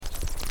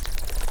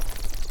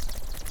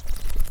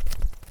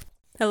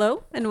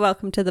Hello, and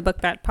welcome to the Book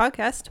Bat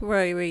Podcast,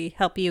 where we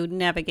help you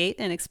navigate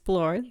and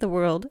explore the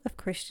world of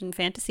Christian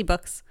fantasy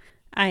books.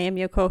 I am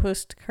your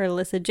co-host,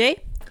 Karlissa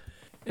J.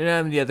 And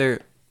I'm the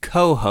other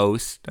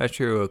co-host, not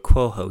sure who a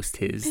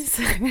co-host is,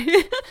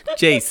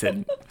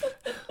 Jason.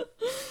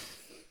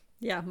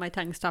 Yeah, my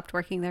tongue stopped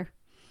working there.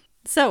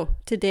 So,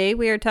 today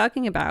we are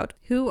talking about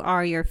who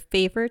are your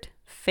favorite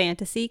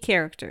fantasy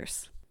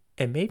characters.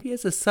 And maybe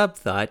as a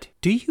sub-thought,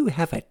 do you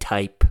have a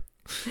type?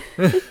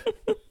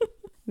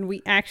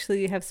 We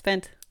actually have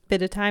spent a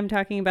bit of time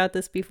talking about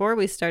this before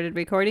we started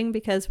recording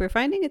because we're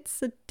finding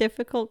it's a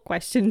difficult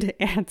question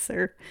to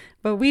answer,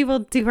 but we will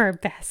do our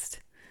best.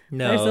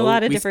 No, There's a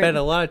lot of spent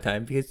a lot of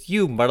time because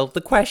you muddled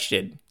the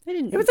question. I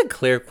didn't. It was a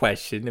clear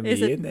question to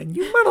me, and then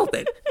you muddled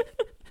it.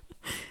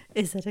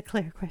 Is it a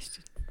clear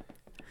question?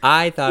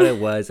 I thought it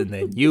was, and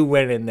then you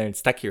went in there and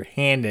stuck your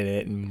hand in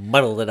it and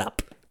muddled it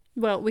up.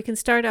 Well, we can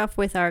start off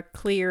with our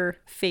clear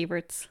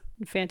favorites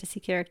and fantasy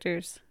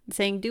characters,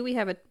 saying, do we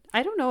have a...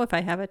 I don't know if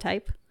I have a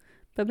type,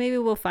 but maybe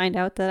we'll find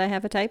out that I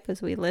have a type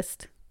as we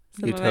list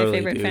some of my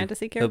favorite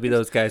fantasy characters. They'll be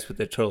those guys with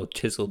the total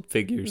chiseled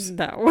figures.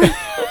 No.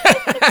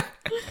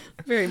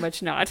 Very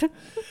much not.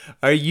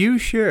 Are you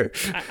sure?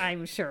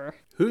 I'm sure.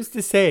 Who's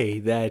to say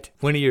that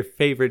one of your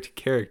favorite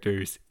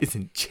characters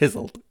isn't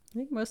chiseled? I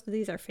think most of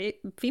these are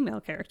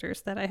female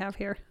characters that I have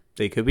here.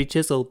 They could be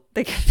chiseled.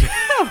 They could.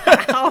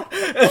 Wow.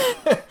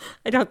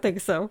 I don't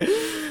think so.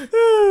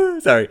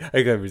 Sorry, I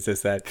couldn't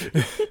resist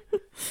that.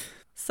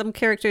 Some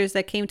characters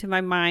that came to my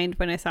mind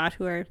when I thought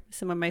who are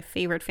some of my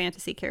favorite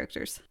fantasy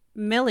characters.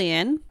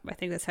 Million, I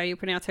think that's how you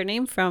pronounce her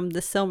name, from the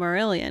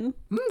Silmarillion.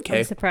 Okay.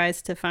 I'm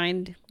surprised to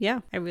find,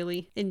 I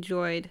really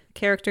enjoyed a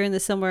character in the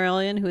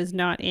Silmarillion who is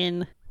not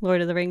in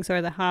Lord of the Rings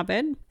or The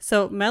Hobbit.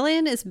 So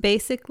Melian is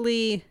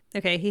basically,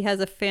 he has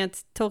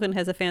Tolkien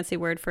has a fancy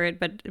word for it,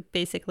 but it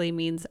basically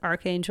means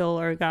archangel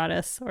or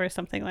goddess or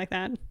something like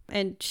that.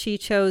 And she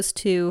chose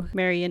to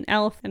marry an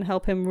elf and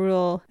help him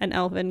rule an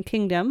elven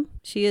kingdom.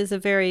 She is a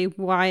very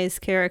wise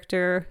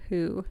character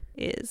who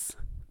is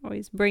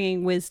always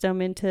bringing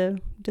wisdom into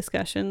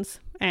discussions,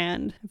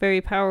 and a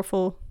very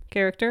powerful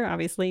character,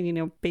 obviously,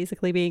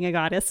 basically being a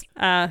goddess,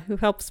 who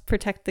helps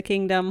protect the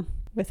kingdom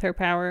with her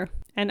power.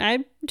 And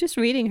I'm just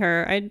reading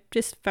her, I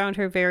just found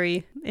her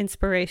very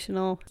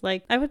inspirational.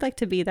 Like, I would like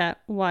to be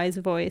that wise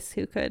voice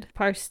who could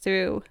parse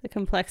through the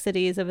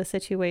complexities of a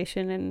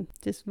situation and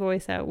just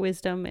voice out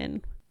wisdom.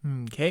 And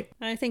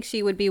I think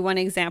she would be one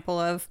example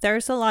of,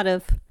 there's a lot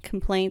of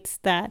complaints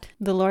that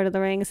the Lord of the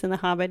Rings and the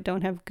Hobbit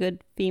don't have good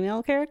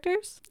female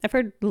characters. I've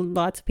heard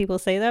lots of people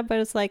say that, but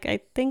it's like,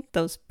 I think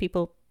those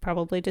people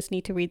probably just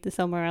need to read the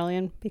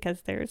Silmarillion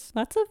because there's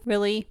lots of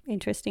really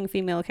interesting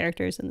female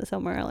characters in the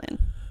Silmarillion.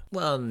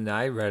 Well,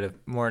 I read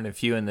more than a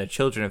few in the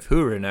Children of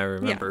Húrin, I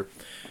remember.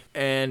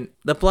 Yeah. And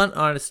the blunt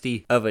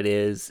honesty of it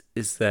is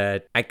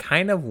that I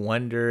kind of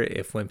wonder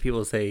if when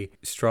people say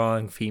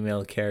strong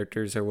female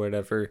characters or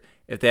whatever,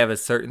 if they have a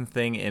certain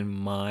thing in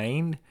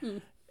mind,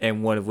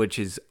 and one of which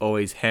is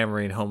always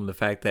hammering home the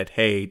fact that,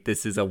 hey,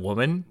 this is a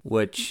woman,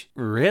 which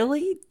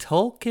really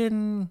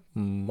Tolkien,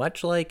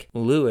 much like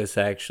Lewis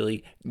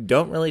actually,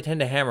 don't really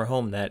tend to hammer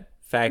home that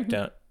fact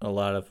on a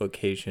lot of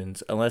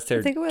occasions, unless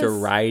they're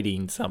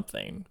deriding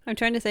something. I'm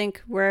trying to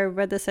think where I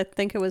read this. I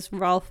think it was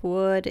Rolf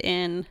Wood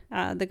in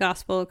The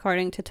Gospel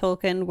According to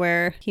Tolkien,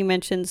 where he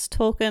mentions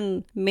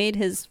Tolkien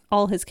made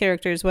all his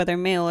characters, whether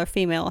male or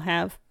female,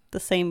 have the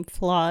same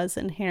flaws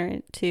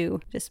inherent to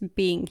just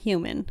being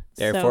human.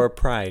 Therefore,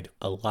 pride.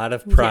 A lot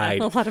of pride.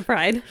 Yeah, a lot of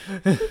pride.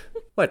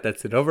 What?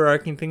 That's an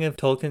overarching thing of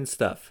Tolkien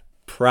stuff.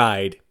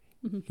 Pride.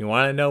 You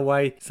want to know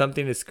why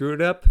something is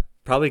screwed up?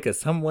 Probably because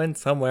someone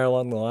somewhere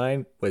along the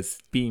line was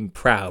being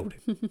proud.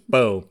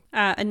 Boom.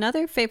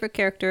 Another favorite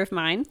character of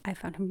mine, I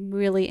found him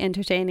really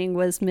entertaining,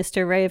 was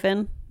Mr.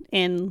 Raven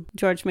in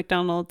George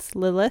MacDonald's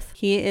Lilith.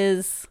 He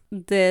is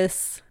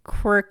this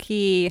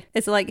quirky,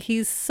 it's like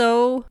he's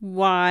so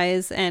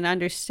wise and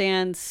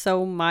understands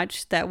so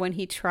much that when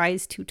he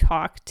tries to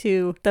talk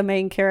to the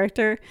main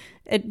character,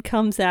 it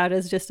comes out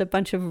as just a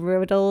bunch of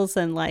riddles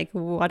and like,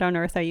 what on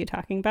earth are you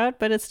talking about?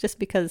 But it's just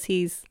because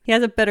he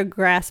has a better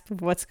grasp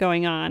of what's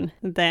going on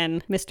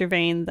than Mr.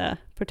 Vane, the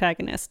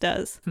protagonist,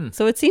 does.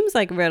 So it seems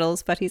like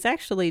riddles, but he's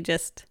actually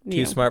just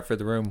too smart for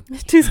the room.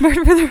 Too smart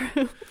for the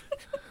room.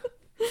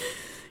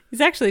 He's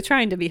actually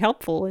trying to be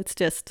helpful. It's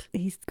just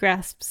he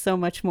grasps so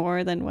much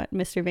more than what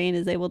Mr. Vane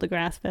is able to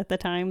grasp at the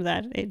time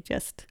that it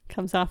just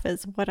comes off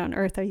as, what on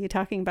earth are you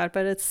talking about?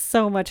 But it's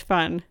so much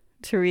fun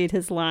to read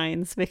his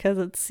lines because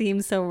it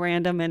seems so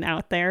random and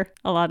out there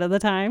a lot of the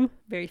time.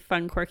 Very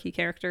fun, quirky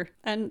character.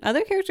 And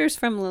other characters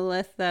from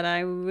Lilith that I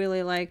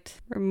really liked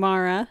were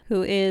Mara,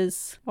 who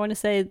is, I want to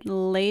say,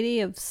 Lady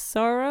of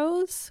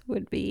Sorrows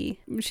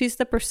she's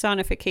the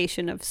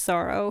personification of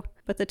sorrow,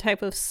 but the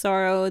type of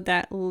sorrow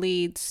that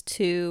leads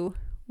to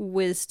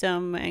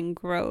wisdom and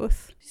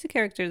growth. She's a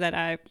character that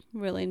I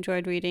really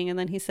enjoyed reading. And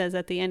then he says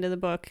at the end of the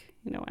book,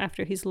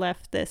 after he's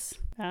left this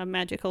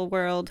magical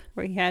world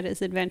where he had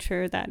his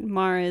adventure, that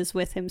Mara is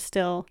with him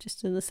still,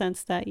 just in the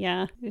sense that,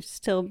 he's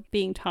still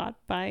being taught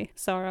by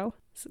sorrow.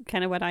 That's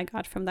kind of what I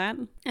got from that.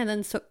 And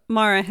then so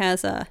Mara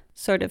has a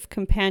sort of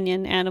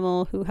companion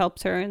animal who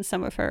helps her in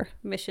some of her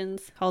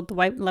missions called the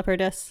White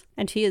Leopardess.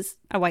 And she is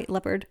a white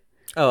leopard.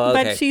 Oh,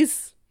 okay. But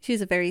she's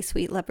a very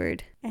sweet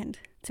leopard. And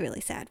it's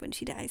really sad when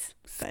she dies.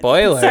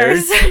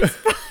 Spoilers. Spoiler.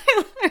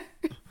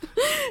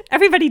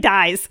 Everybody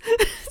dies.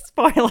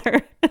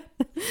 Spoiler.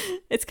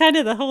 It's kind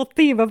of the whole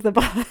theme of the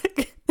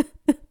book.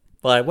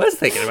 Well, I was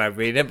thinking about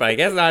reading it, but I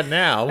guess not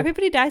now.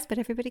 Everybody dies, but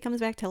everybody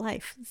comes back to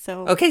life.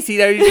 So okay, see,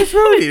 now you're just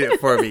ruining it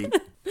for me.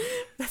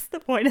 That's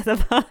the point of the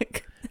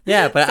book.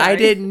 Yeah, but Sorry. I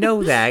didn't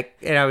know that,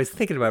 and I was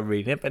thinking about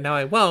reading it, but now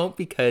I won't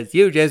because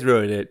you just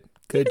ruined it.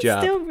 Good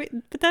job.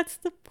 But that's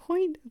the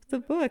point of the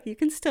book. You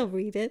can still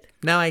read it.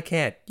 No, I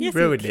can't. You Yes,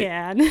 ruined you it.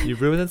 can. You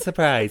ruined the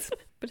surprise.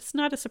 But it's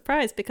not a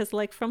surprise because,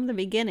 like, from the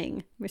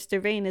beginning,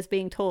 Mr. Vane is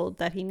being told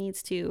that he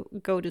needs to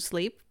go to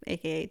sleep,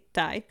 aka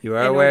die. You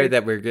are aware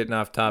that we're getting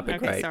off topic,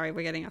 okay, right? Sorry,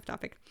 we're getting off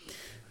topic.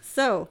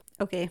 So,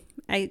 okay,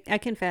 I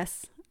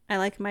confess, I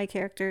like my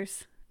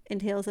characters in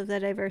Tales of the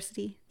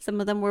Diversity. Some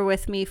of them were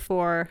with me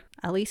for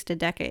at least a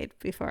decade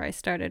before I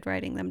started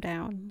writing them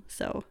down.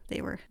 So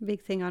they were a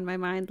big thing on my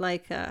mind,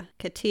 like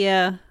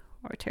Katia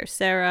or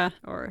Tercera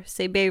or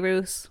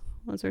Seberus.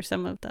 Those are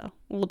some of the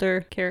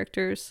older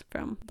characters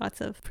from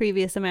lots of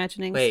previous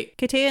imaginings. Wait.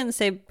 Katia and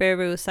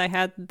Seberus, I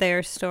had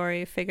their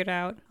story figured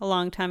out a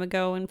long time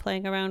ago when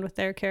playing around with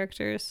their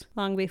characters,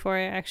 long before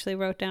I actually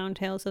wrote down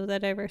Tales of the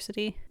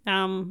Diversity.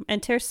 And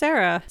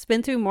Tercera has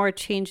been through more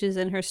changes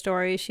in her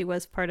story. She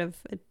was part of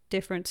a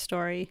different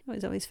story. I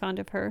was always fond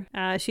of her.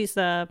 She's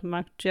the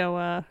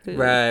Makjoa who...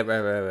 Right.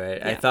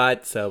 Yeah. I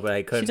thought so, but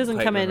I couldn't. She doesn't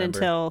quite come in remember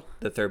until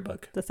the third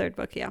book. The third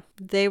book, yeah.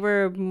 They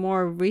were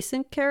more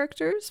recent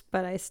characters,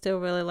 but I still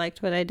really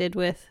liked what I did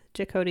with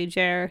Jacques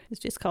Jer. It's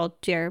just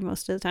called Jer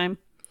most of the time.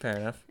 Fair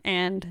enough.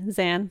 And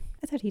Zan.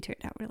 I thought he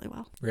turned out really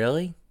well.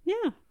 Really?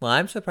 Yeah. Well,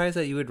 I'm surprised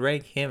that you would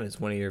rank him as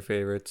one of your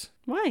favorites.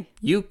 Why?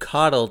 You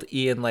coddled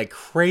Ian like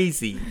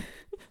crazy.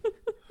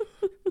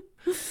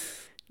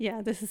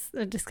 Yeah, this is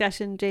a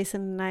discussion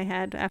Jason and I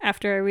had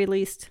after I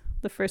released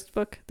the first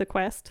book, The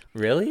Quest.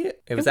 Really?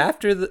 It was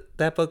after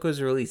that book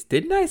was released.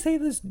 Didn't I say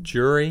this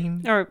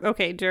during? Or,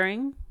 okay,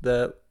 during?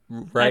 The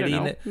writing? I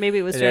don't know. Maybe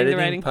it was and during the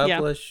editing, writing.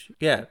 Publish?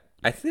 Yeah.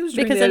 I think it was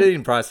during Because the then-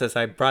 editing process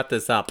I brought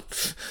this up.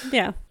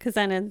 Yeah, because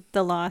then in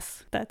the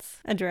loss, that's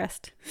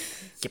addressed.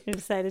 Yep. I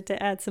decided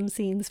to add some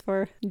scenes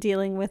for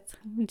dealing with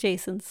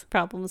Jason's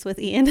problems with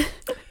Ian.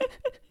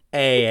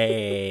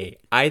 Hey,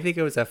 I think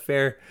it was a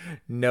fair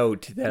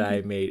note that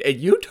I made. And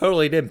you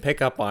totally didn't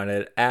pick up on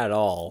it at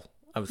all.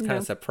 I was kind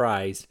of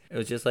surprised. It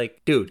was just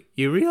like, dude,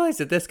 you realize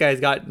that this guy's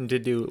gotten to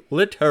do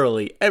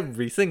literally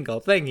every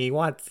single thing he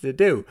wants to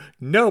do.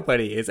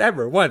 Nobody has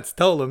ever once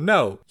told him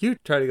no. You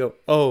try to go,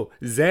 oh,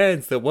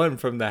 Zan's the one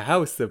from the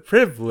House of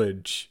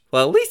Privilege.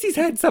 Well, at least he's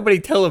had somebody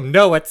tell him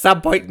no at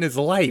some point in his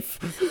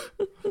life.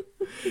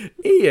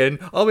 Ian,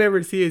 all we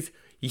ever see is,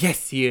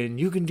 yes, Ian,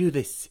 you can do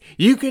this.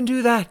 You can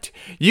do that.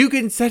 You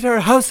can set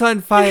our house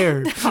on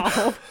fire.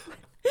 Oh,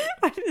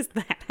 what is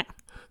that?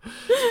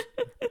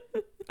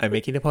 I'm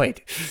making a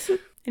point.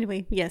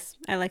 Anyway, yes,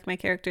 I like my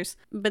characters.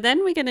 But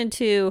then we get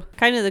into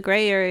kind of the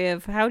gray area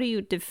of how do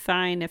you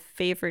define a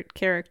favorite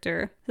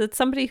character? Is it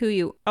somebody who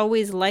you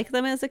always like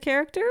them as a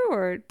character,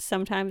 or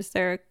sometimes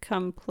they're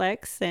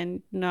complex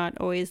and not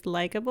always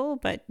likable,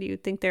 but you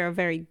think they're a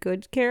very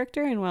good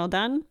character and well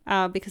done?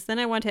 Because then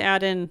I want to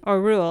add in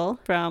Orul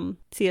from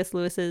C.S.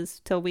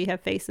 Lewis's Till We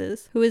Have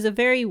Faces, who is a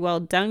very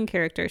well done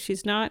character.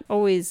 She's not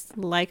always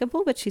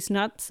likable, but she's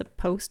not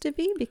supposed to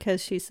be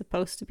because she's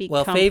supposed to be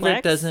complex.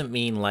 Favorite doesn't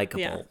mean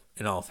likable. Yeah.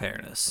 In all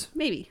fairness.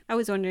 Maybe. I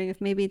was wondering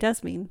if maybe it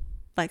does mean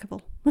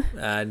likable.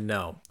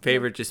 No.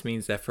 Favorite just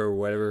means that for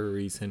whatever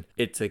reason,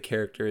 it's a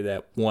character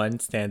that, one,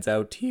 stands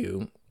out to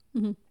you,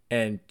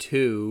 and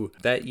two,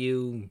 that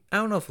you, I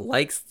don't know if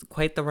like's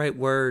quite the right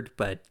word,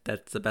 but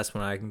that's the best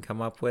one I can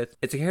come up with.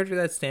 It's a character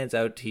that stands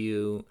out to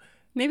you.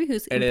 Maybe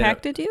who's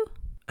impacted you?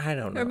 I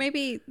don't know. Or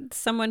maybe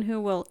someone who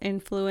will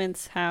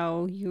influence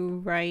how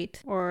you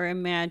write or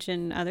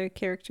imagine other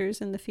characters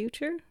in the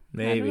future?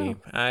 Maybe.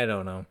 I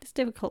don't know. It's a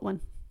difficult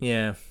one.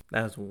 Yeah,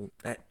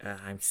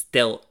 I'm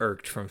still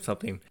irked from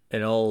something.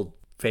 An old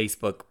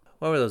Facebook.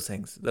 What were those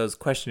things? Those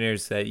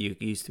questionnaires that you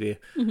used to be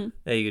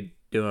that you could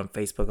do on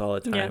Facebook all the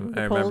time.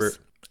 Yeah,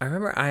 I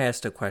remember I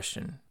asked a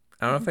question.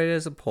 I don't know if I did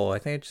as a poll. I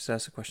think I just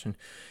asked a question.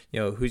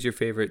 Who's your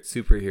favorite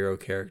superhero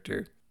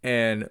character?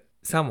 And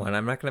someone,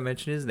 I'm not going to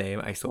mention his name.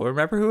 I still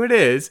remember who it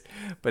is.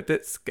 But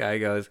this guy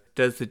goes,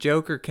 does the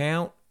Joker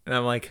count? And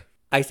I'm like,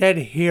 I said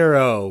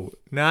hero,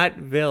 not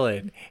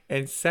villain.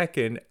 And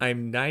second,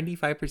 I'm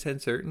 95%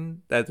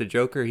 certain that the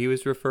Joker he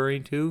was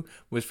referring to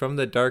was from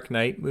the Dark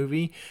Knight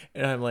movie.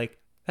 And I'm like,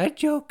 that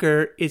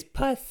Joker is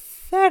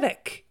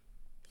pathetic.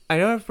 I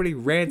know everybody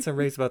rants and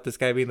raves about this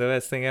guy being the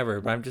best thing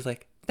ever, but I'm just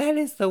like, that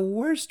is the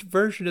worst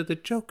version of the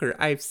Joker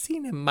I've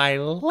seen in my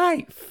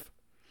life.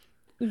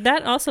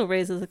 That also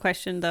raises a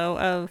question, though,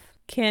 of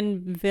can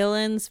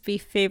villains be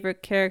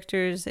favorite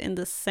characters in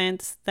the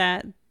sense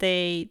that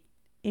they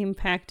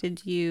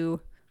impacted you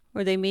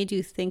or they made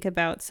you think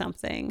about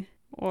something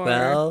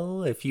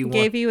or if you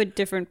gave you a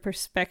different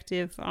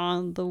perspective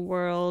on the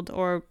world,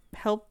 or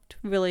helped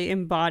really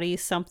embody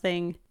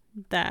something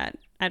that,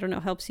 I don't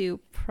know, helps you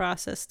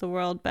process the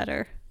world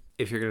better.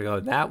 If you're going to go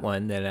with that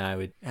one, then I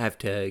would have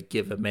to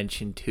give a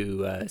mention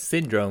to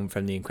Syndrome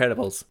from The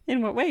Incredibles.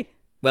 In what way?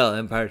 Well,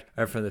 in part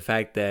from the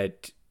fact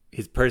that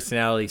his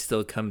personality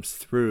still comes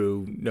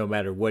through no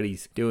matter what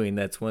he's doing.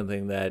 That's one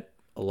thing that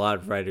a lot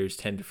of writers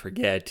tend to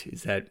forget,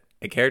 is that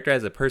a character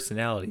has a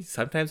personality.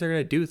 Sometimes they're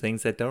going to do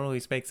things that don't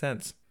always make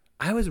sense.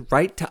 I was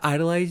right to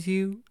idolize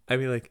you. I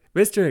mean, like,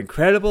 Mr.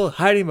 Incredible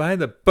hiding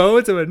behind the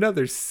bones of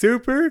another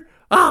super?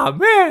 Oh,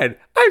 man,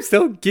 I'm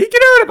still geeking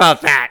out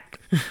about that.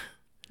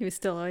 He was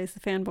still always the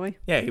fanboy.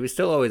 Yeah, he was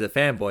still always a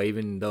fanboy,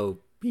 even though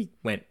he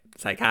went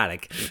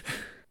psychotic.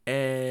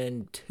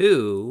 And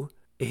 2,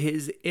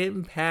 his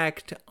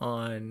impact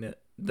on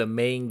the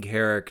main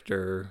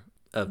character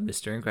of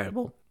Mr.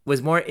 Incredible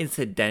was more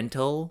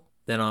incidental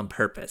than on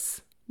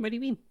purpose. What do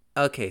you mean?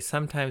 Okay,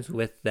 sometimes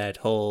with that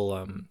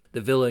whole,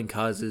 the villain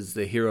causes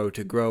the hero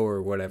to grow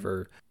or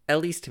whatever,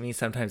 at least to me,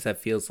 sometimes that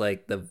feels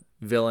like the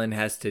villain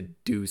has to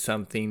do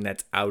something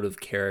that's out of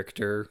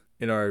character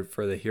in order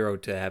for the hero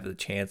to have the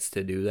chance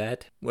to do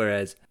that.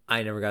 Whereas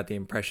I never got the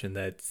impression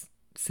that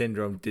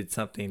Syndrome did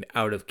something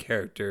out of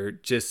character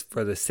just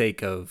for the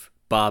sake of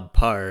Bob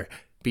Parr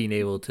being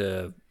able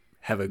to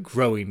have a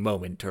growing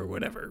moment or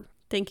whatever.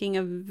 Thinking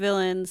of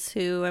villains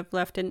who have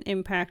left an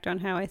impact on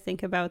how I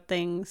think about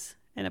things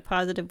in a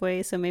positive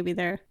way, so maybe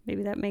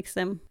that makes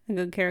them a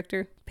good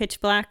character.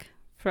 Pitch Black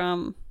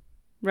from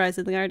Rise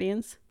of the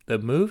Guardians. The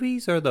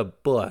movies or the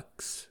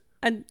books?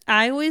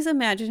 I always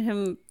imagine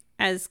him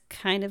as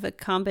kind of a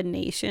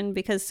combination,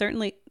 because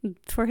certainly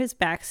for his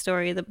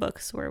backstory, the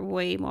books were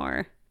way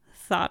more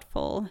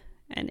thoughtful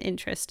and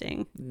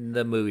interesting.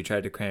 The movie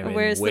tried to cram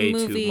in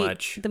too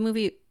much. The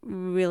movie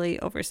really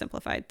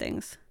oversimplified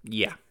things.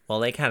 Yeah, well,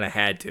 they kind of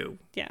had to.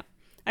 Yeah.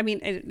 I mean,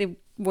 it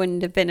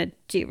wouldn't have been a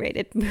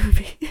G-rated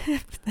movie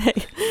if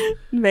they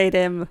made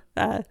him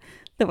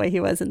the way he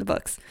was in the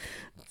books.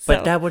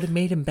 But that would have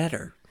made him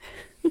better.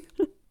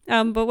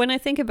 But when I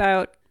think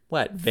about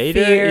what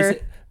Vader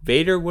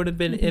would have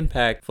been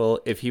impactful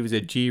if he was a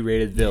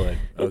G-rated villain,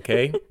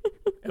 okay?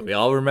 And we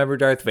all remember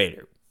Darth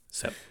Vader.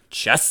 So,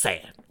 just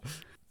saying.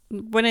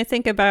 When I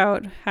think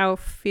about how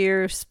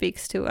fear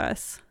speaks to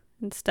us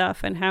and stuff,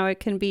 and how it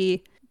can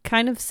be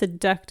kind of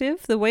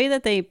seductive, the way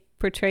that they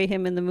portray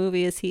him in the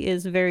movie is he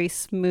is very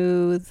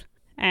smooth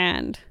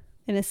and,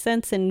 in a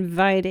sense,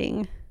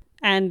 inviting.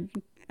 And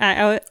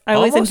I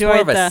always enjoyed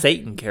more of a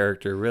Satan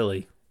character,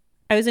 really.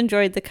 I always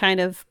enjoyed the kind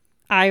of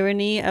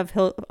irony of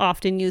he'll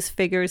often use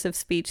figures of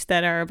speech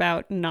that are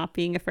about not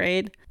being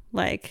afraid.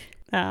 Like,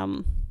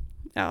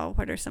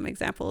 what are some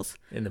examples?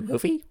 In the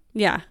movie?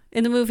 Yeah.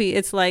 In the movie,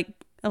 it's like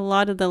a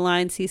lot of the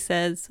lines he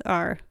says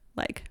are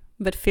like,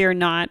 but fear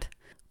not,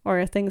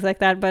 or things like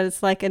that. But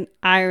it's like an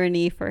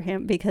irony for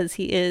him because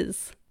he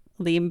is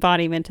the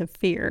embodiment of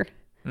fear.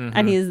 Mm-hmm.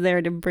 And he is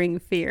there to bring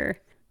fear.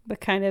 But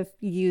kind of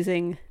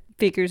using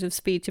figures of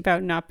speech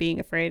about not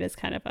being afraid is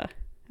kind of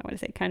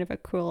kind of a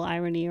cruel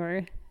irony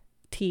or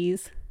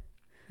tease.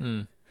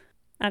 I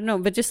don't know,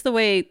 but just the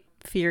way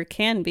fear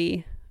can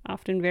be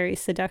often very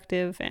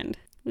seductive, and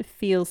it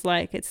feels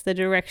like it's the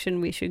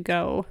direction we should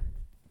go,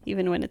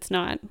 even when it's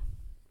not.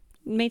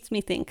 It makes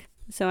me think.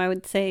 So I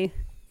would say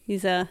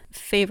he's a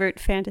favorite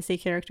fantasy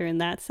character in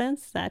that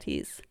sense, that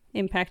he's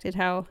impacted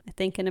how I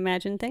think and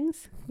imagine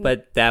things.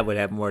 But that would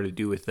have more to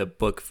do with the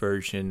book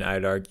version,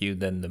 I'd argue,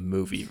 than the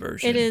movie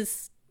version. It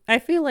is. I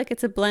feel like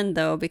it's a blend,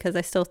 though, because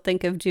I still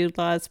think of Jude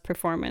Law's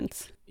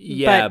performance.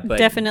 Yeah, but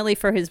definitely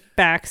for his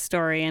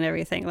backstory and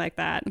everything like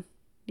that.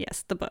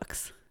 Yes, the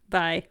books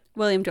by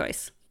William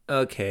Joyce.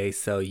 Okay,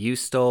 so you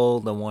stole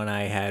the one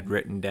I had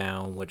written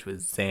down, which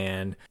was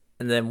Zan.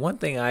 And then one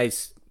thing I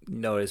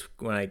noticed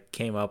when I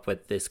came up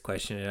with this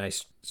question, and I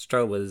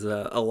struggled with, is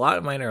a lot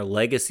of mine are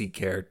legacy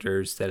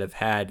characters that have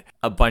had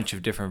a bunch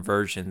of different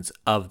versions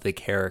of the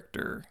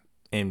character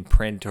in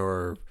print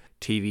or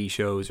TV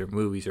shows or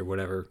movies or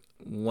whatever.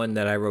 One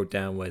that I wrote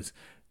down was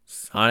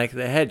Sonic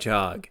the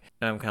Hedgehog.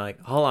 And I'm kind of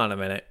like, hold on a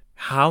minute.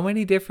 How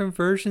many different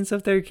versions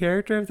of their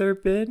character have there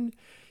been?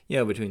 You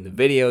know, between the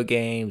video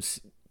games,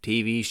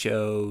 TV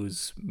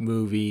shows,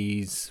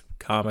 movies,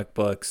 comic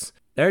books.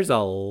 There's a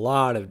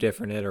lot of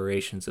different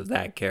iterations of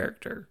that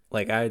character.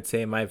 Like, I'd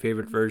say my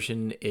favorite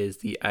version is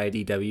the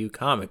IDW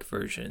comic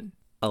version.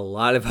 A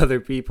lot of other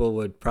people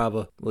would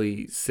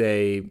probably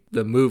say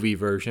the movie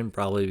version,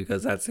 probably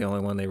because that's the only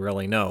one they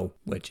really know,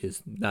 which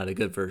is not a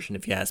good version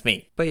if you ask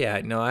me. But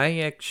yeah, no, I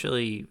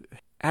actually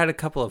had a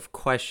couple of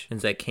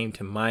questions that came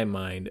to my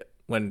mind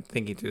when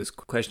thinking through this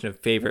question of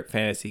favorite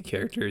fantasy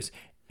characters.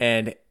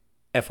 And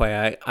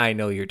FYI, I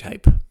know your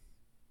type.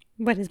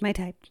 What is my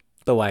type?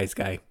 The wise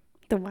guy.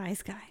 The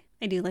wise guy.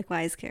 I do like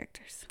wise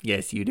characters.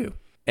 Yes, you do.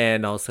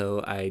 And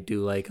also, I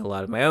do like a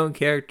lot of my own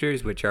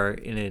characters, which are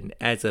in an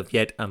as of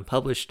yet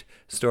unpublished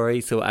story,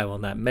 so I will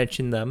not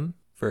mention them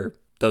for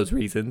those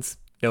reasons.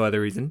 No other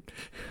reason.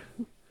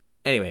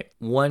 Anyway,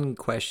 one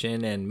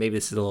question, and maybe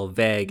this is a little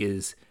vague,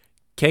 is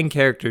can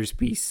characters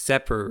be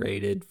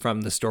separated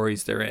from the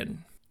stories they're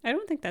in? I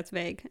don't think that's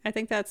vague. I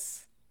think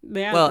that's...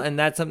 Yeah. Well, and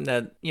that's something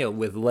that,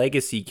 with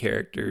legacy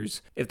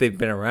characters, if they've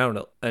been around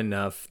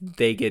enough,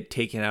 they get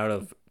taken out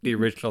of the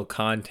original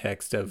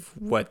context of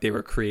what they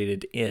were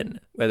created in,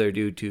 whether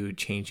due to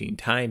changing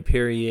time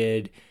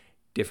period,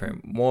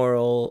 different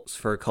morals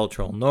for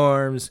cultural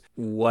norms,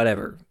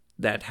 whatever.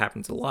 That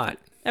happens a lot.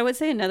 I would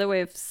say another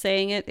way of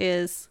saying it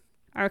is,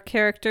 are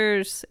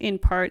characters in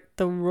part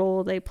the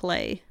role they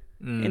play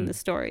in the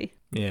story?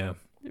 Yeah.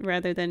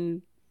 Rather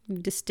than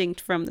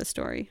distinct from the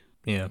story.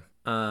 Yeah.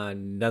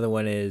 Another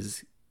one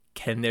is,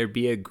 can there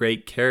be a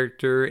great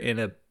character in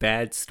a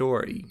bad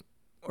story?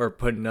 Or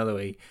put another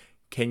way,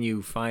 can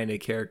you find a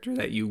character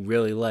that you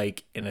really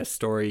like in a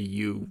story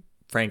you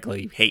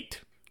frankly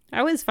hate?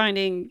 I was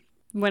finding,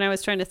 when I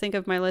was trying to think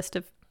of my list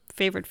of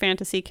favorite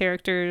fantasy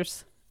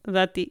characters,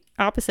 that the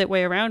opposite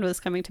way around was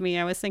coming to me.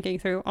 I was thinking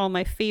through all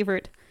my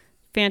favorite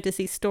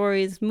fantasy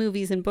stories,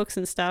 movies, and books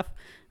and stuff.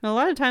 And a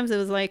lot of times it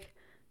was like,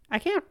 I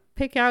can't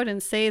pick out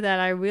and say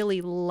that I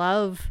really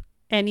love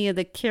any of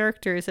the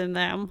characters in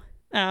them.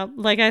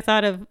 Like I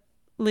thought of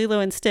Lilo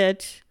and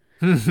Stitch.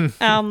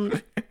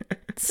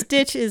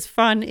 Stitch is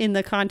fun in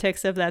the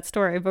context of that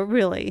story, but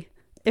really,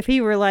 if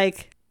he were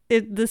like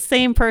the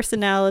same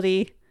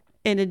personality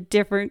in a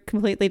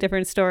completely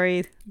different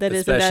story that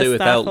isn't as especially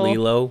without thoughtful,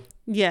 Lilo.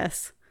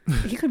 Yes,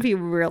 he could be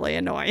really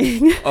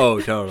annoying.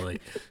 Oh, totally.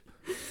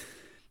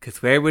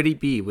 Because where would he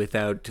be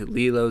without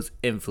Lilo's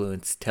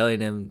influence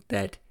telling him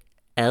that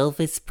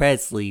Elvis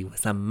Presley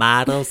was a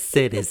model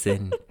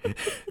citizen?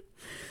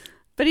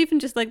 But even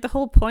just like the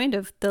whole point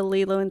of the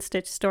Lilo and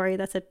Stitch story,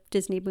 that's a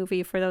Disney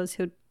movie for those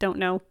who don't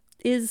know,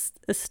 is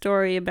a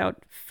story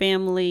about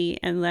family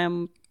and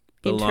them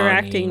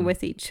interacting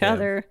with each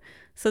other.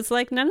 So it's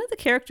like none of the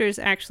characters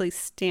actually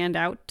stand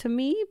out to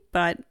me,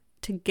 but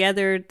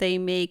together they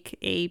make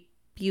a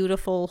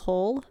beautiful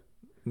whole.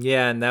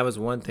 Yeah, and that was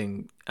one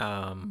thing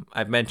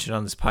I've mentioned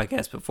on this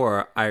podcast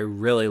before. I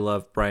really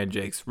love Brian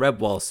Jake's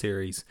Redwall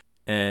series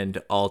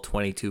and all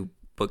 22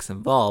 books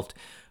involved.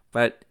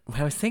 But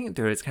when I was thinking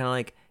through it, it's kind of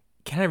like,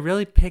 can I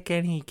really pick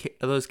any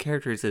of those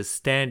characters as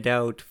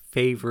standout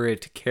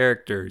favorite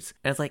characters?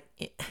 And it's like,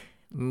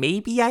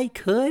 maybe I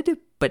could,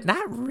 but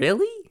not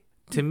really.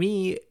 To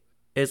me,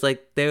 it's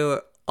like they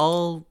were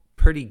all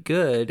pretty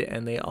good,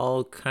 and they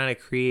all kind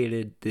of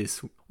created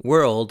this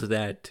world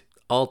that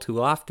all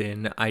too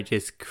often I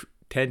just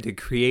tend to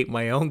create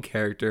my own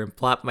character and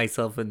plop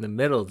myself in the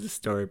middle of the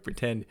story,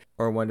 pretend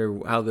or wonder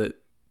how the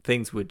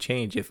things would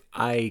change if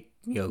I,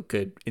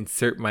 could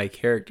insert my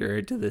character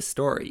into the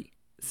story.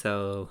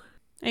 So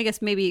I guess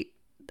the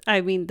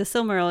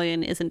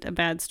Silmarillion isn't a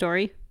bad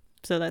story.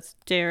 So that's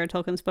JRR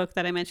Tolkien's book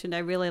that I mentioned. I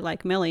really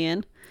like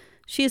Melian.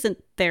 She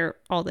isn't there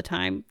all the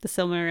time. The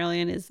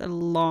Silmarillion is a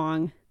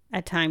long,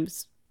 at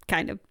times,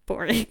 kind of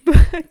boring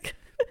book.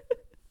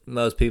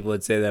 Most people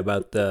would say that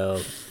about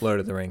the Lord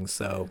of the Rings,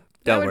 so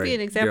that don't worry. That would be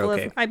an example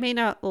of, I may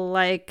not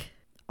like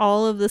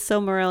all of the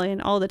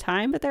Silmarillion all the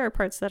time, but there are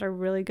parts that are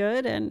really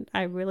good, and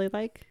I really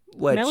like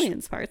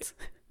Melian's parts.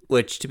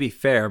 Which, to be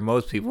fair,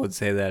 most people would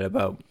say that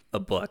about a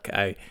book.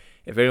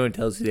 If anyone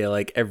tells you they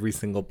like every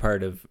single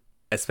part of,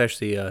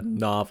 especially a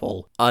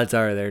novel, odds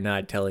are they're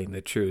not telling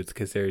the truth,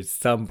 because there's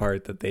some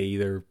part that they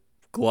either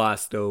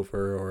glossed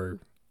over or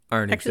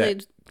aren't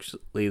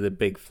exactly the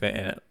big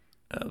fan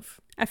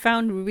of. I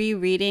found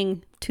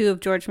rereading two of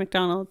George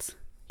MacDonald's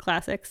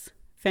classics,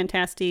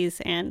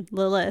 Fantastes and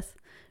Lilith.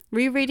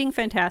 Rereading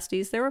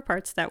Fantastes, there were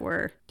parts that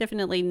were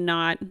definitely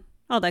not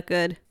all that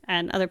good,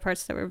 and other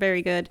parts that were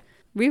very good.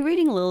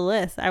 Rereading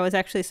Lilith, I was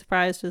actually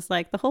surprised, was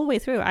like the whole way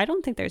through, I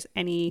don't think there's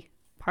any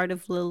part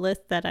of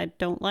Lilith that I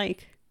don't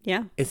like.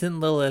 Yeah. Isn't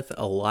Lilith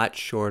a lot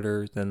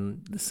shorter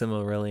than the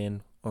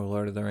Silmarillion or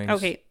Lord of the Rings?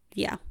 Okay,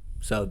 yeah.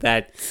 So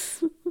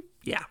that's,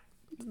 yeah.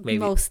 Maybe.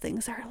 Most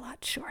things are a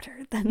lot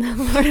shorter than the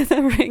Lord of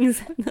the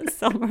Rings and the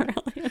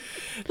Silmarillion.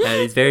 That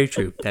is very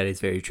true. That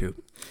is very true.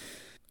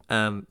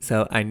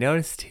 So I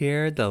noticed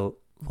here the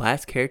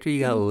last character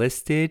you got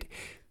listed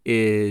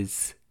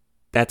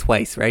that's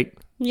Weiss, right?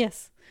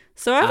 Yes.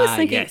 So I was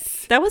thinking,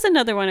 yes. That was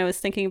another one I was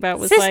thinking about,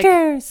 was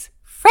Sisters,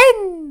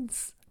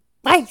 friends,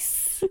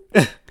 Weiss.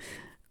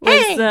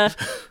 Was the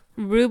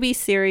Ruby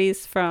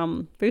series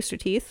from Rooster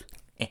Teeth.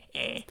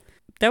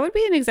 That would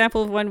be an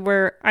example of one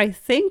where I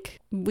think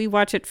we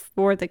watch it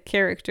for the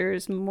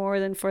characters more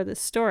than for the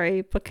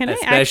story. But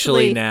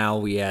especially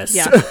now, yes.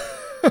 Yeah.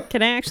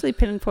 Can I actually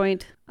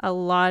pinpoint a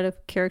lot of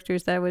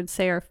characters that I would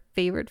say are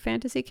favorite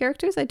fantasy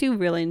characters? I do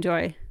really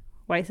enjoy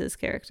Weiss's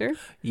character.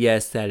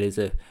 Yes, that is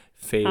a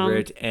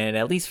favorite. And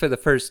at least for the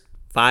first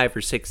 5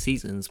 or 6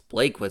 seasons,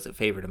 Blake was a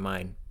favorite of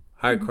mine.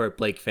 Hardcore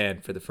Blake fan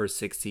for the first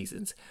 6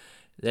 seasons.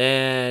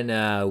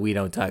 Then we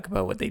don't talk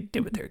about what they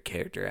did with their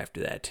character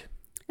after that.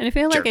 And I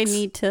feel like I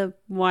need to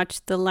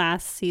watch the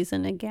last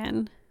season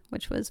again,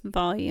 which was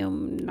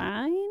volume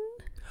 9.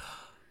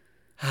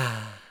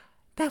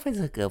 That was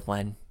a good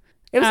one.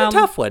 It was a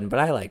tough one, but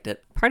I liked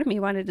it. Part of me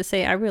wanted to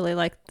say I really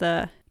liked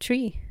the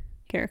tree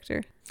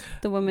character,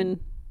 the woman.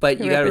 But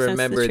you got to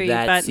remember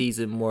that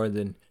season more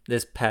than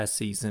this past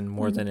season,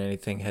 more than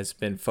anything, has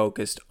been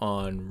focused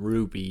on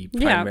Ruby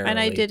primarily. Yeah, and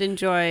I did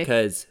enjoy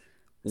because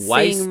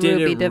Weiss seeing did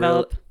Ruby it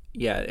develop.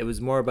 yeah, it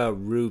was more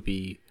about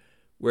Ruby,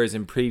 whereas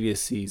in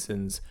previous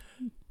seasons,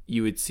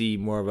 you would see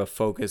more of a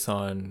focus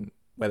on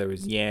whether it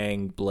was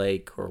Yang,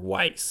 Blake, or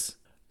Weiss.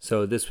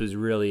 So this was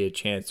really a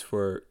chance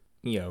for,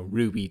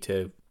 Ruby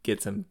to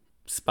get some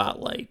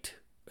spotlight,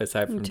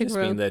 aside from just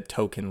being the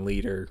token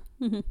leader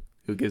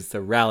who gives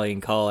the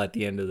rallying call at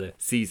the end of the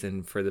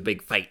season for the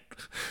big fight.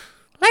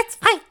 Let's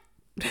fight!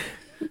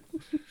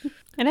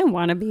 And I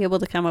want to be able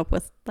to come up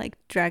with, like,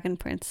 Dragon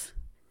Prince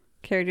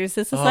characters.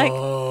 This is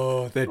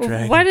the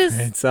Dragon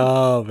Prince.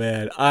 Oh,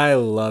 man. I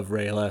love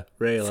Rayla.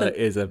 Rayla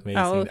is amazing.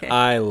 Oh, okay.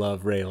 I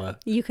love Rayla.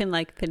 You can,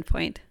 like,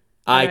 pinpoint.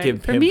 I can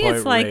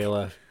pinpoint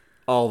Rayla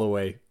all the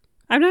way.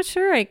 I'm not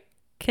sure I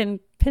can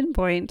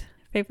pinpoint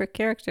favorite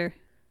character.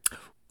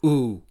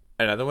 Ooh,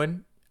 another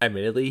one.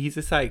 Admittedly, he's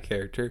a side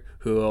character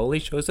who only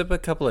shows up a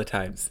couple of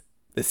times.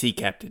 The Sea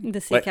Captain.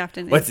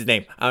 Captain. What's his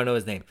name? I don't know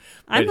his name.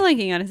 I'm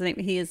blanking on his name.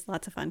 He is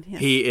lots of fun. Yes.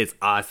 He is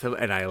awesome,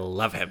 and I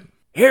love him.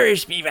 Here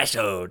is me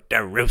vessel,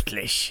 the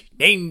Ruthless,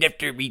 named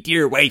after me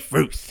dear wife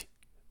Ruth,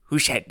 who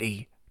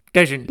sadly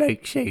doesn't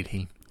like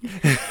sailing.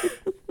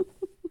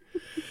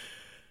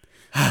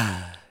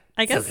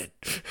 I guess so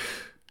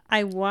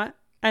I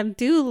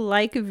do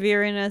like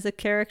Viren as a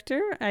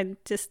character. I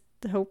just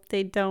hope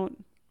they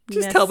don't.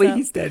 Just tell me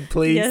he's dead,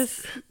 please.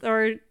 Yes,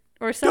 or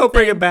something. Don't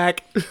bring him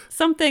back.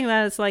 Something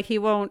that is like he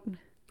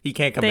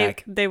can't come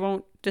back. They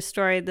won't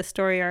destroy the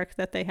story arc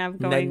that they have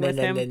going with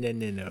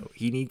him. No.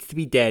 He needs to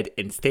be dead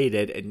and stay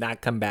dead and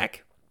not come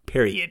back.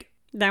 Period.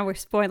 Now we're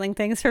spoiling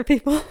things for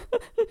people.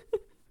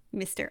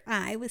 Mr.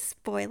 I was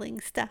spoiling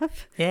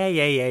stuff. Yeah.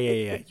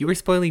 You were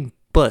spoiling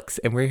books,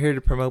 and we're here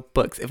to promote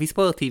books. If we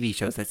spoil TV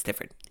shows, that's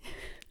different.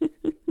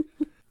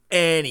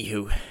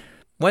 Anywho,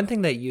 one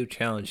thing that you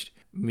challenged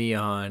me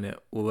on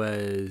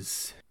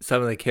was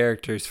some of the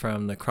characters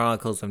from the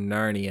Chronicles of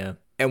Narnia.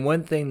 And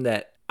one thing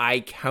that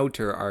I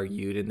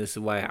counter-argued, and this is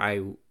why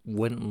I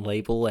wouldn't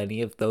label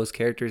any of those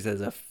characters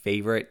as a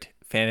favorite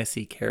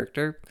fantasy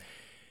character,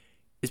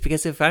 is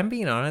because if I'm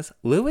being honest,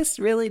 Lewis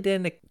really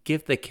didn't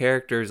give the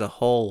characters a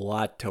whole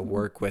lot to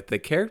work with. The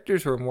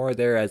characters were more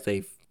there as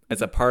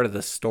a part of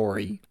the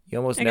story. You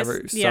almost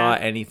never saw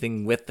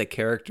anything with the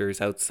characters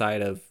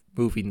outside of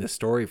moving the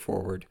story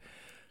forward.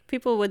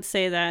 People would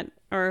say that,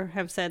 or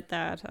have said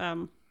that,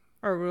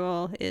 our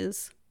rule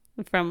is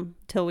from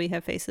Till We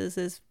Have Faces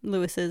is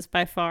Lewis's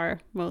by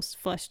far most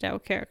fleshed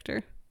out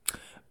character.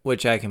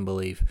 Which I can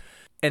believe.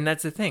 And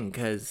that's the thing,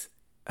 because,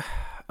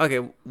 okay,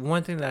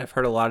 one thing that I've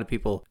heard a lot of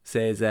people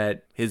say is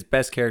that his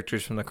best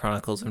characters from the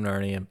Chronicles of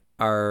Narnia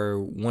are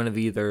one of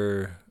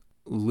either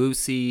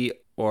Lucy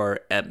or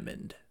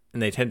Edmund.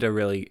 And they tend to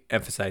really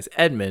emphasize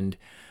Edmund.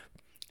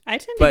 I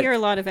tend to hear a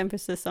lot of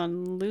emphasis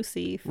on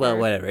Lucy. Well,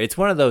 whatever. It's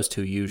one of those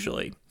two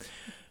usually.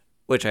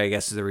 Which I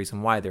guess is the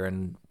reason why they're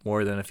in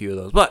more than a few of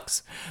those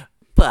books.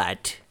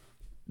 But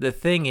the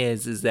thing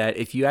is that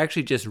if you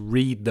actually just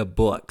read the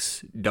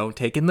books, don't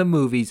take in the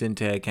movies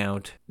into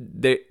account,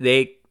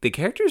 the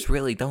characters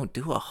really don't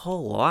do a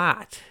whole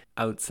lot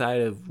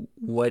outside of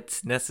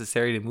what's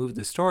necessary to move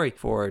the story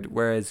forward.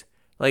 Whereas,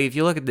 like, if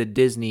you look at the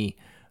Disney,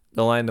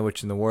 The Lion, the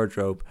Witch, and the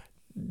Wardrobe,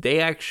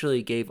 they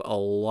actually gave a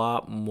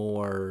lot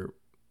more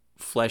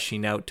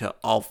fleshing out to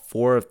all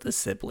four of the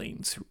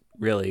siblings,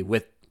 really,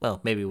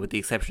 maybe with the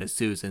exception of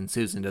Susan.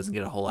 Susan doesn't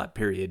get a whole lot,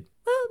 period.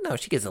 Well, no,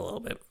 she gets a little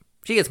bit.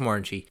 She gets more,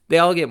 and they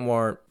all get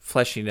more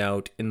fleshing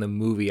out in the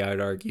movie, I'd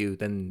argue,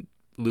 than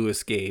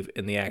Lewis gave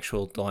in the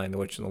actual The Lion, the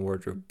Witch, and the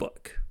Wardrobe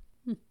book.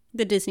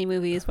 The Disney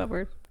movie is what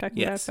we're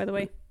talking about, by the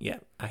way. Yeah,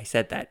 I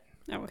said that.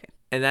 Oh, okay.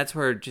 And that's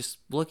where just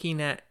leaving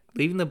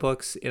the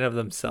books in of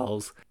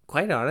themselves,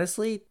 quite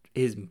honestly,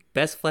 his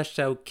best fleshed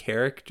out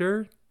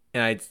character,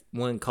 and I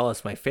wouldn't call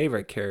this my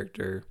favorite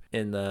character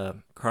in the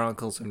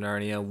Chronicles of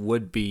Narnia,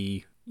 would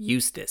be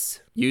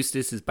Eustace.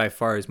 Eustace is by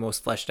far his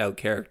most fleshed out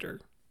character.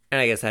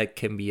 And I guess that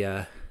can be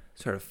a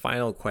sort of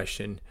final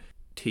question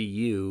to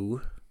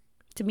you.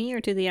 To me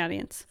or to the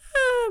audience?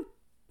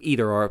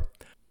 Either or.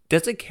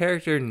 Does a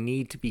character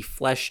need to be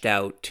fleshed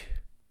out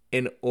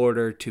in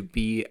order to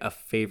be a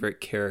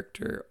favorite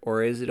character?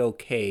 Or is it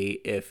okay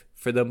if,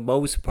 for the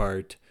most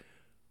part,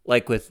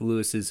 like with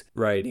Lewis's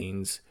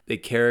writings, the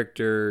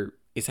character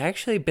is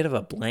actually a bit of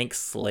a blank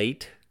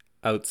slate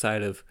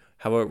outside of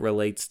how it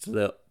relates to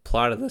the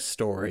plot of the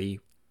story,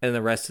 and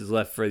the rest is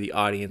left for the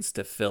audience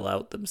to fill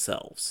out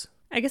themselves?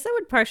 I guess that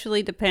would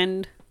partially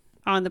depend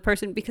on the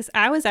person, because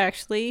I was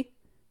actually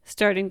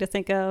starting to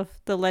think of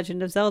the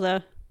Legend of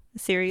Zelda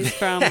series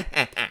from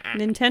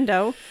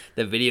Nintendo.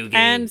 The video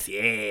games,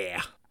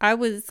 yeah. I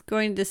was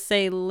going to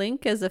say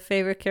Link as a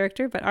favorite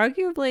character, but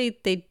arguably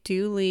they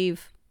do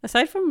leave,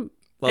 aside from,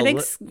 I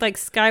think, like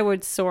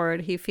Skyward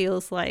Sword, he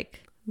feels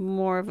like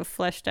more of a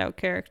fleshed out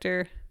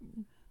character.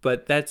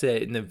 But that's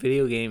it. In the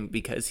video game,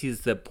 because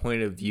he's the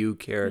point of view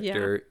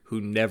character who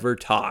never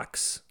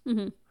talks.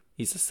 Mm-hmm.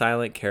 He's a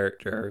silent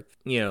character.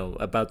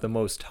 About the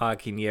most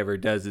talking he ever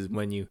does is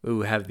when you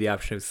have the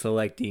option of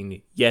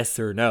selecting yes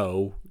or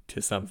no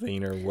to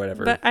something or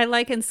whatever. But I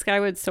like in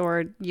Skyward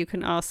Sword, you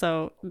can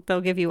also,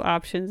 they'll give you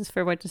options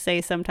for what to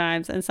say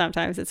sometimes, and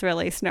sometimes it's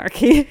really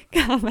snarky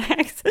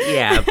callbacks.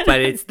 Yeah,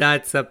 but it's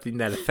not something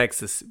that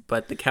affects us.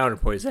 But the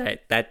counterpoint is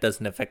that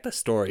doesn't affect the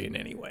story in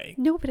any way.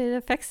 No, but it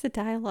affects the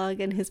dialogue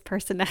and his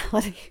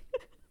personality.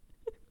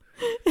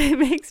 It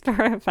makes for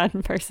a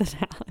fun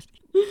personality.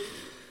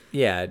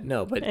 Yeah,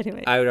 no, but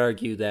anyway. I would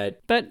argue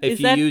that if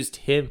you used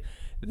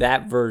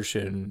that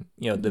version,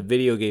 the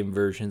video game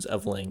versions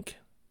of Link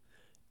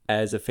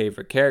as a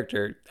favorite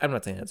character, I'm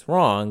not saying that's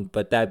wrong,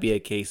 but that'd be a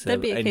case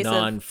of a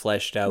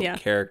non-fleshed out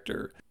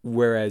character.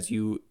 Whereas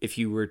if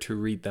you were to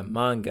read the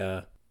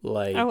manga,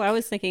 like... Oh, I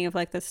was thinking of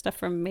like the stuff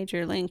from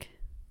Major Link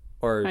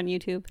or on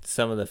YouTube.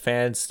 Some of the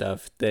fan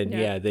stuff, then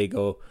they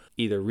go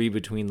either read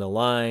between the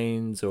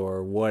lines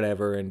or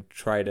whatever and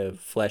try to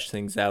flesh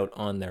things out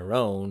on their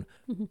own.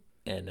 Mm-hmm.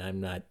 And I'm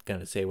not going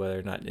to say whether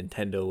or not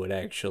Nintendo would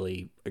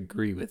actually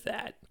agree with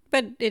that.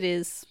 But it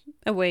is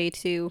a way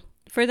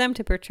for them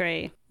to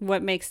portray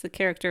what makes the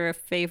character a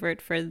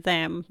favorite for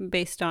them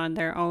based on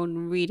their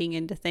own reading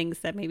into things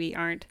that maybe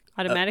aren't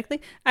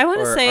automatically. I want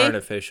to say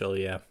artificial,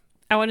 yeah.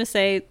 I want to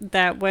say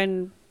that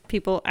when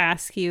people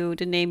ask you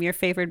to name your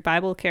favorite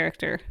Bible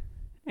character,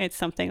 it's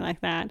something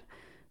like that.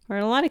 Or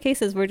in a lot of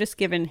cases, we're just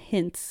given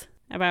hints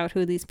about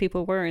who these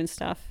people were and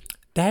stuff.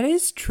 That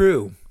is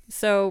true.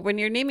 So when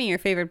you're naming your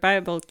favorite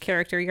Bible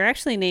character, you're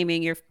actually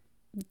naming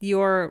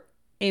your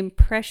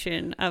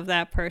impression of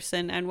that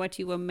person and what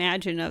you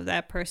imagine of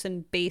that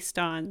person based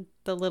on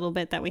the little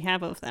bit that we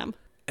have of them.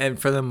 And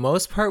for the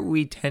most part,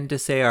 we tend to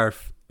say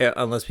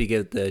unless we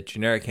give the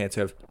generic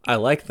answer of, I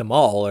like them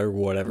all or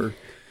whatever,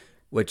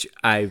 which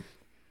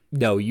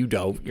no, you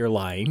don't. You're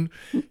lying.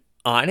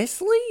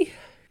 Honestly,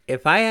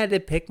 if I had to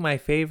pick my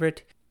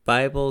favorite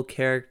Bible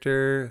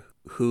character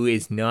who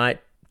is not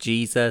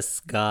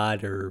Jesus,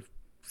 God, or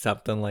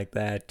something like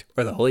that,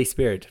 or the Holy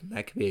Spirit,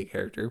 that could be a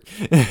character.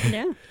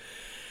 Yeah.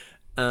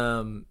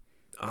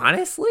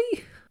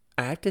 Honestly,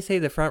 I have to say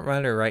the front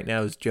runner right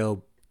now is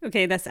Job.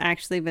 Okay, that's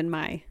actually been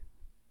my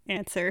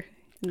answer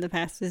in the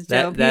past is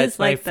Job. That's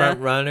my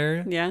front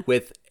runner. Yeah.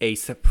 With a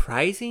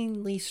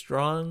surprisingly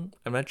strong,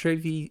 I'm not sure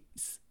if he's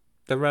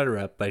the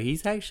runner-up, but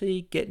he's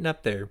actually getting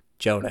up there.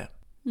 Jonah.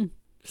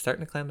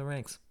 Starting to climb the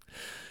ranks.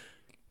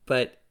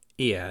 But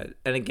yeah,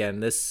 and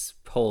again, this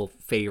whole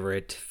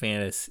favorite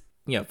fantasy,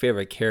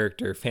 favorite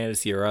character,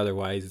 fantasy or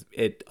otherwise,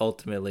 it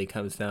ultimately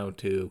comes down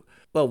to,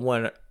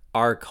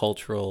 our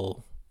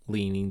cultural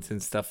leanings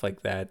and stuff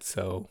like that.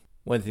 So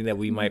one thing that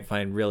we might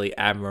find really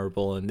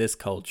admirable in this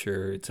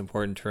culture, it's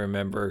important to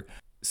remember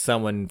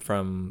someone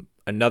from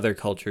another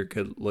culture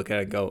could look at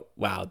it and go,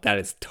 wow, that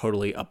is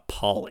totally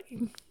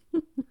appalling.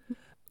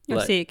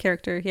 Or see a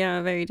character,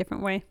 a very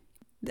different way.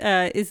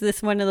 Is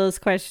this one of those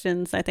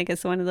questions? I think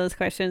it's one of those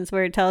questions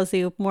where it tells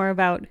you more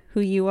about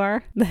who you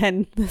are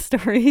than the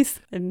stories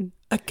and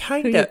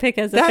who you pick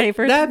as a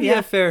favorite. That'd be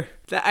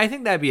I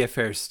think that'd be a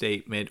fair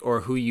statement,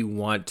 or who you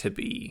want to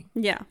be.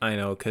 Yeah, I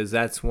know, because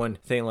that's one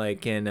thing.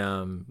 Like in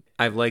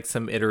I've liked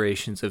some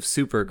iterations of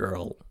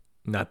Supergirl,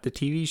 not the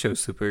TV show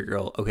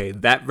Supergirl. Okay,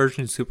 that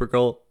version of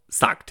Supergirl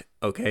sucked.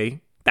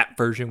 Okay, that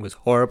version was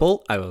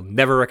horrible. I will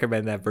never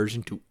recommend that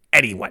version to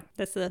anyone.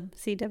 That's the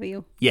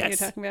CW yes,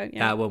 you're talking about?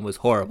 Yeah. That one was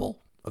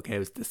horrible. Okay, it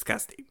was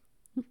disgusting.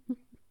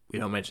 We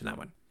don't mention that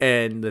one.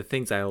 And the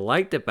things I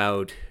liked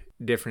about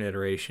different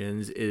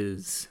iterations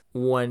is,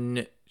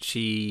 one,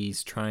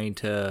 she's trying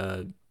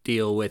to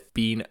deal with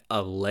being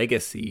a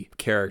legacy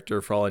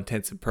character for all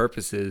intents and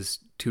purposes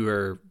to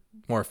her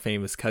more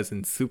famous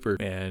cousin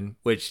Superman,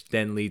 which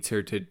then leads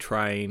her to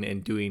trying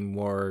and doing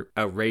more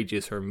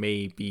outrageous or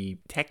maybe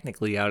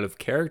technically out of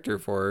character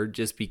for her,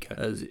 just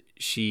because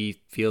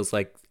she feels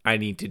like, I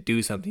need to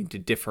do something to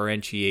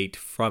differentiate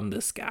from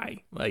this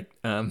guy. Like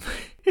the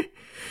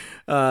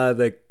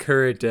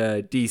current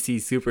DC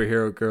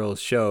superhero girl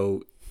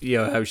show,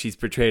 how she's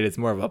portrayed as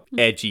more of a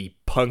edgy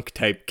punk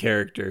type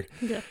character.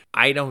 Yeah.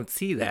 I don't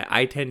see that.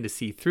 I tend to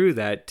see through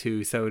that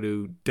to someone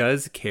who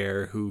does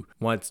care, who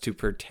wants to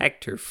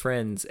protect her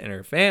friends and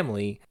her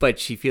family, but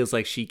she feels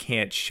like she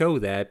can't show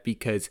that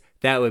because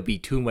that would be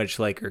too much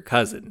like her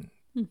cousin.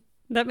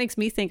 That makes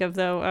me think of,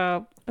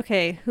 though,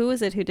 who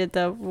was it who did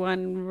the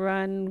one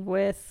run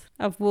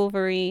of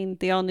Wolverine,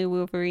 the all-new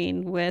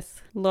Wolverine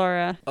with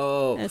Laura?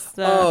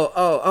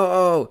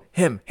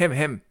 Him.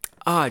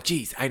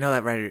 Geez, I know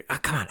that writer.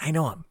 Come on, I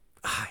know him.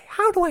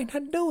 How do I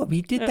not know him?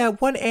 He did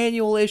that one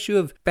annual issue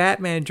of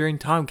Batman during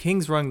Tom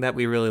King's run that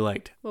we really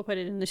liked. We'll put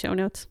it in the show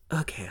notes.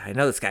 Okay, I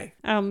know this guy.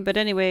 But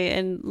anyway,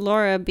 and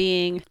Laura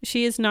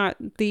she is not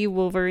the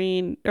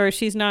Wolverine, or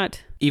she's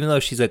not... Even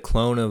though she's a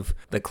clone of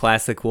the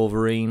classic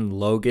Wolverine,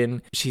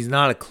 Logan, she's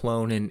not a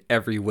clone in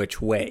every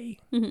which way.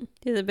 Mm-hmm.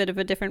 She has a bit of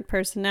a different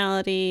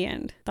personality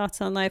and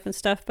thoughts on life and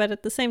stuff, but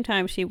at the same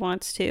time, she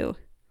wants to.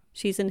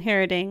 She's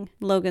inheriting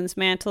Logan's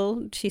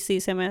mantle. She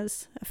sees him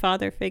as a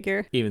father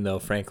figure. Even though,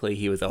 frankly,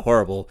 he was a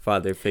horrible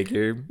father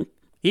figure.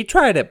 He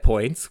tried at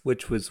points,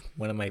 which was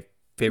one of my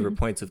favorite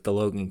points of the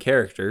Logan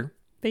character.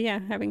 But yeah,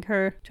 having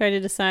her try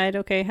to decide,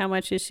 okay, how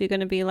much is she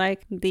going to be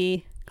like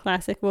the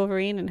classic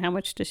Wolverine, and how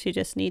much does she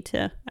just need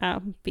to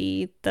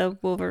be the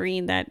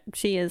Wolverine that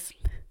she is.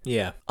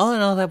 Yeah. All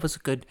in all, that was a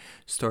good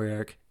story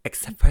arc,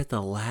 except for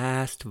the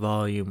last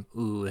volume.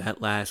 Ooh,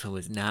 that last one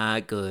was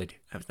not good.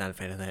 I was not a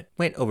fan of that.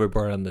 Went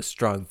overboard on the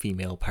strong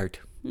female part.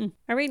 All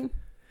right.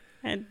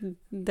 And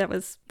that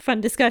was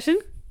fun discussion.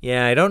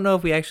 Yeah, I don't know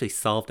if we actually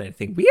solved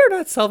anything. We are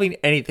not solving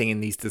anything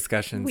in these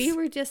discussions. We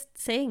were just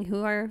saying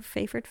who our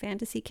favorite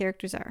fantasy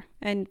characters are,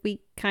 and we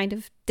kind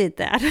of did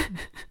that.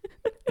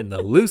 In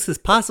the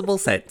loosest possible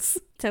sense.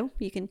 So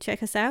you can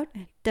check us out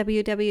at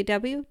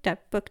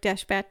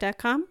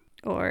www.book-bat.com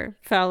or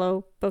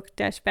follow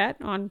Book-Bat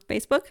on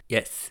Facebook.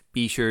 Yes,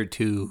 be sure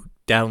to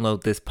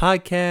download this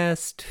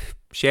podcast,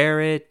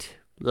 share it,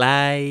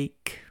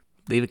 like,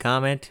 leave a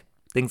comment,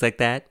 things like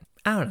that.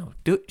 I don't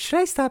know. Should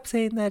I stop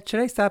saying that? Should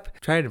I stop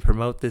trying to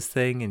promote this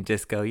thing and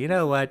just go, you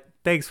know what?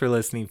 Thanks for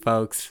listening,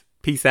 folks.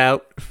 Peace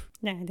out.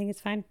 No, I think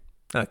it's fine.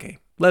 Okay.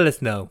 Let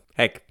us know.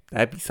 Heck,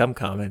 that'd be some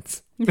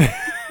comments.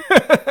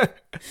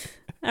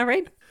 All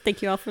right.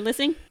 Thank you all for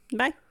listening.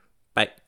 Bye. Bye.